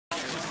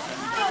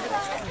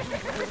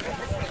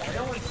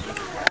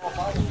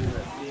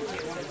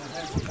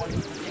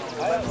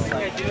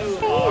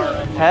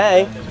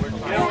Hey.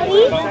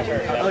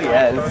 Oh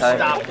yeah,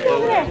 anytime. I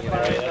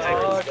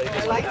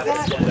like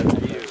that.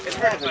 It's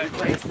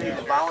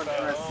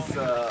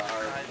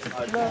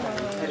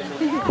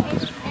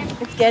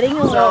It's getting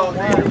a little warm.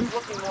 It's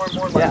looking more and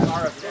more like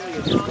our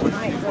affiliate.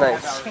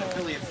 Nice.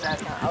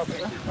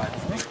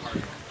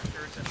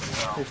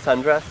 Your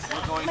sundress?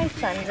 My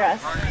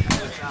sundress.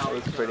 That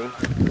looks pretty. A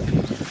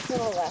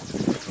little less.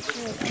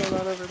 What's going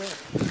on over there?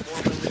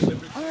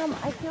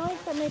 I feel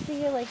like that might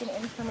be like an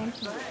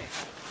information book.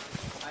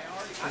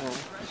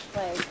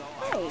 Like,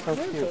 hey, How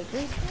we're cute.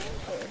 bakery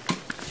planters.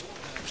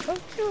 Oh,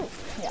 cute.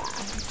 Yeah,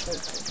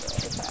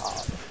 it's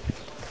all.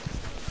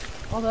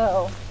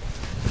 Although,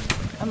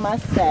 I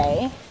must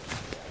say,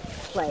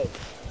 like,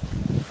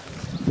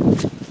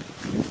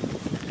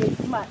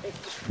 it's much,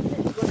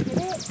 look at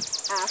it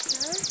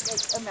after,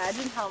 like,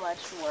 imagine how much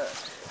work,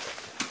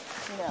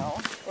 you know,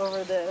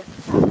 over the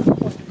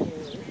past 20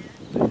 years.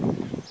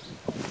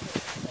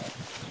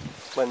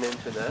 Went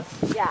into this?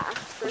 Yeah,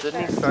 Well,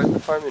 didn't he start the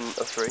farm in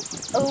 03?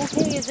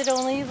 Okay, is it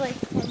only like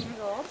 10 years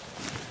old?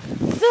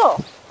 Still.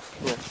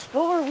 Yeah.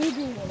 What were we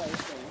doing in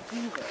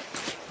 03?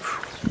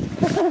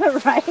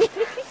 Right?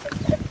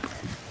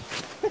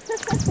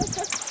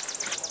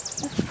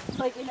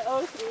 Like in 03,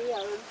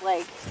 I was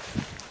like,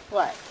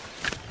 what?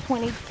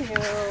 22,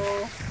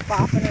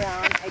 bopping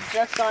around. I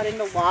just got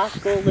into law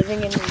school,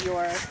 living in New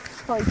York,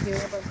 probably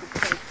doing a bunch of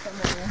things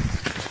somewhere.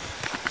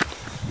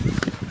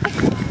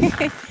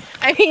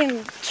 I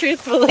mean,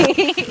 truthfully.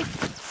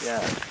 Yeah.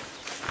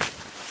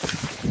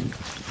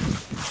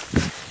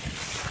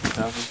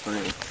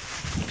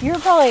 2003. You were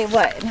probably,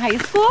 what, in high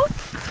school?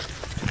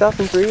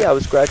 2003, I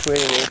was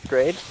graduating in 8th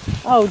grade.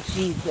 Oh,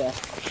 Jesus.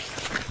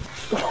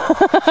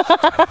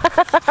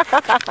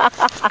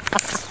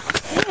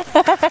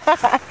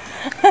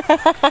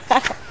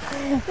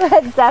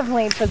 That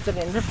definitely puts it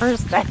into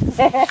perspective.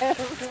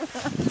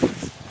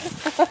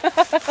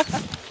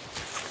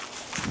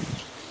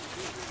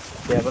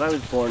 Yeah, but I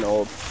was born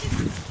old.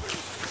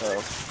 So,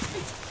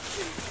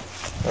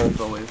 I was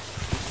always.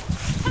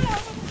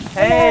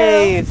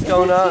 Hey, what's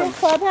going Is this on? your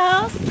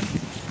clubhouse?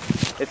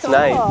 It's Cool.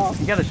 nice.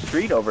 You got a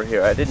street over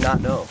here. I did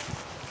not know.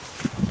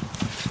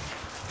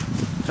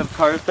 Have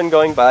cars been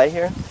going by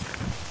here?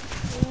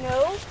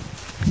 No.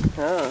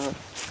 Oh.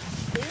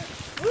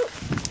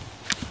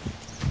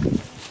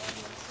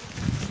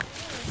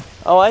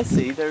 Oh, I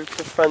see. There's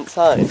the front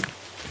sign.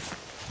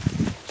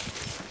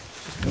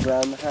 Just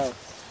around the house.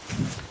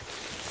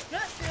 No,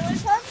 really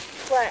fun?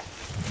 What?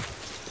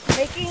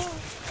 Making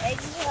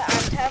eggs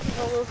on top of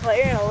a little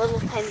fire in a little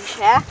tiny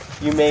shack.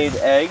 You made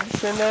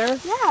eggs in there?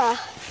 Yeah.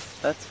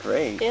 That's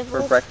great. Yeah, For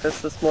well-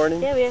 breakfast this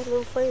morning? Yeah, we have a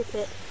little fire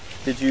pit.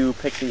 Did you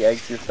pick the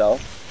eggs yourself?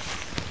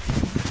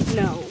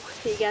 No,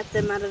 we got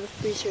them out of the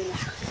freezer in the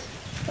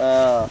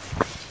house.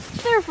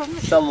 They're from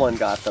the Someone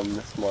got them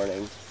this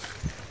morning.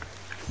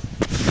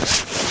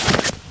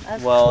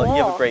 That's Well, cool.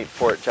 you have a great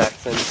fort,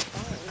 Jackson.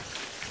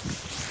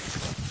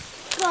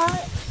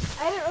 But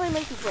I didn't really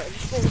make the fort.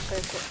 Just made the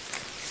fire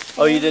pit.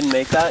 Oh, you didn't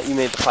make that? You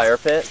made the fire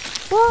pit?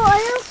 Well,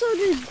 I also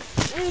did.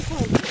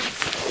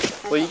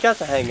 Well, you got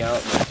to hang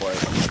out in the fort.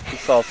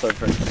 It's also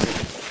pretty cool.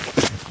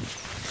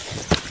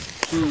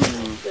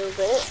 Build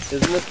it.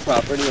 Isn't this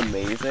property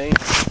amazing?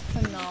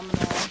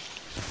 Phenomenal.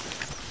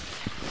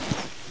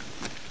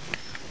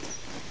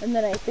 And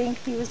then I think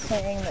he was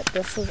saying that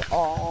this is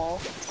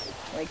all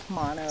like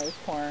mono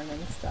corn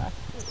and stuff.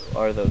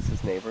 Are those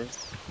his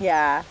neighbors?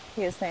 Yeah,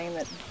 he was saying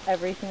that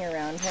everything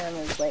around him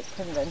is like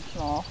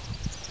conventional.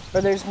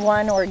 Or there's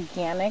one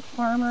organic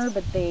farmer,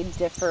 but they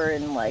differ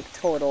in like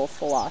total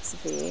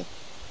philosophy.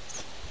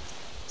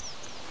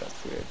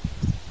 That's weird.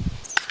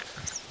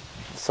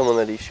 Someone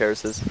that he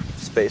shares his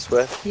space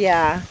with?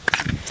 Yeah.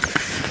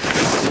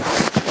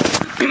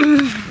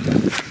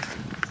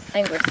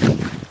 I'm thirsty.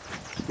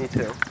 Me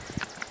too.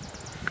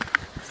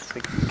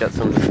 I got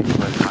some of the things in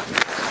my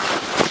pocket.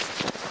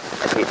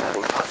 I hate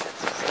having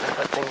pockets. I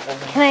put things in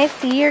there. Can I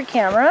see your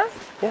camera?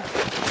 Yeah.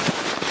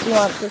 Do you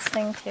want this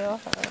thing too?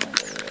 Hold on, let me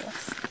give you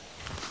this.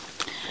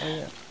 Oh,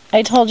 yeah.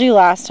 I told you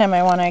last time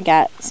I want to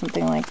get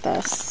something like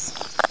this.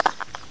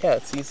 Yeah,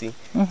 it's easy.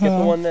 Get the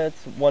one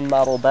that's one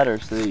model better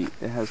so that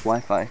it has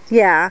Wi-Fi.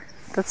 Yeah,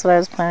 that's what I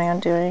was planning on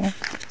doing.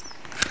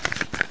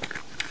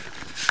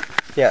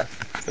 Yeah,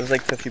 it was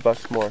like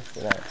 $50 more for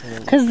that.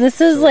 Because this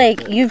is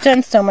like, you've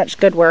done so much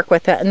good work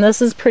with it, and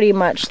this is pretty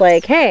much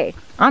like, hey,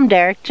 I'm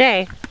Derek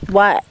J.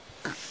 What?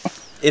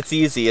 It's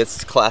easy,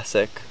 it's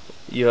classic.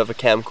 You have a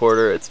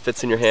camcorder, it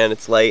fits in your hand,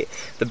 it's light.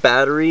 The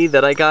battery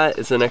that I got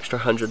is an extra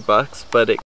 $100, but it